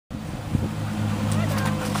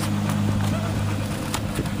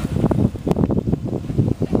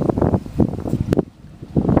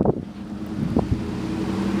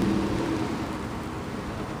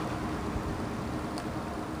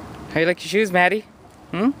How you like your shoes, Mattie?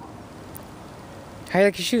 Hmm? How you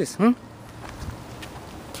like your shoes? Hmm?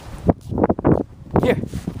 Here.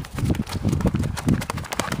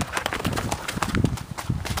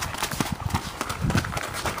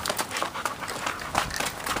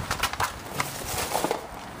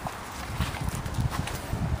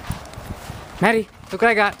 Mattie, look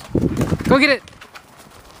what I got. Go get it.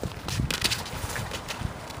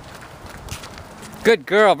 Good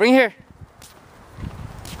girl. Bring it here.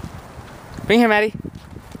 Bring it here, Mattie.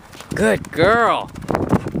 Good girl.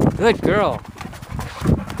 Good girl.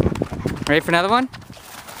 Ready for another one?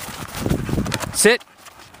 Sit.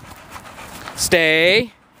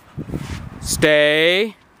 Stay.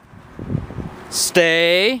 Stay.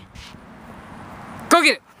 Stay. Go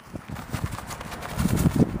get it.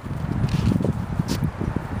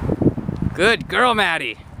 Good girl,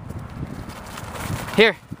 Mattie.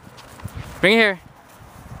 Here. Bring it here.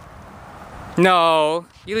 No,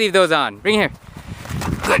 you leave those on. Bring it here.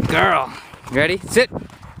 Good girl. You ready? Sit.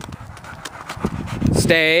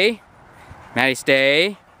 Stay. Mattie,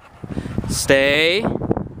 stay. Stay.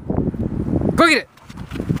 Go get it.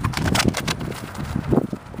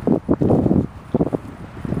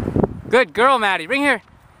 Good girl, Mattie. Bring it here.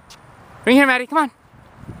 Bring it here, Mattie. Come on.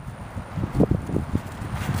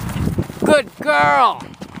 Good girl.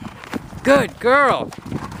 Good girl.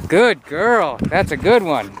 Good girl. That's a good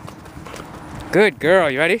one. Good girl.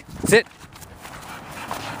 You ready? Sit.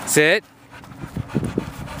 Sit.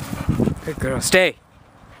 Good girl. Stay.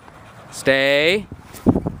 Stay.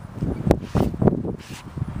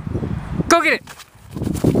 Go get it.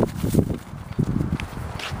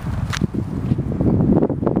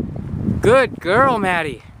 Good girl,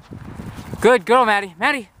 Mattie. Good girl, Mattie.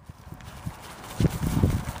 Mattie.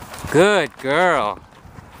 Good girl.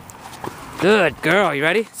 Good girl. You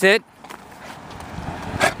ready? Sit.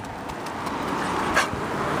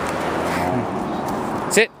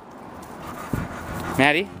 Sit.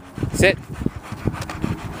 Mattie, sit.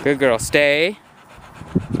 Good girl. Stay.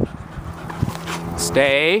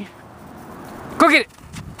 Stay. Go get it.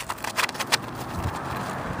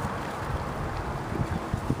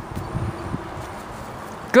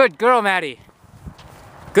 Good girl, Mattie.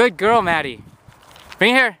 Good girl, Mattie.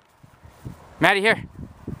 Bring it here. Mattie, here.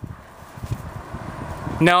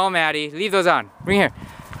 No, Mattie. Leave those on. Bring it here.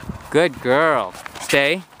 Good girl.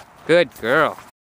 Stay. Good girl.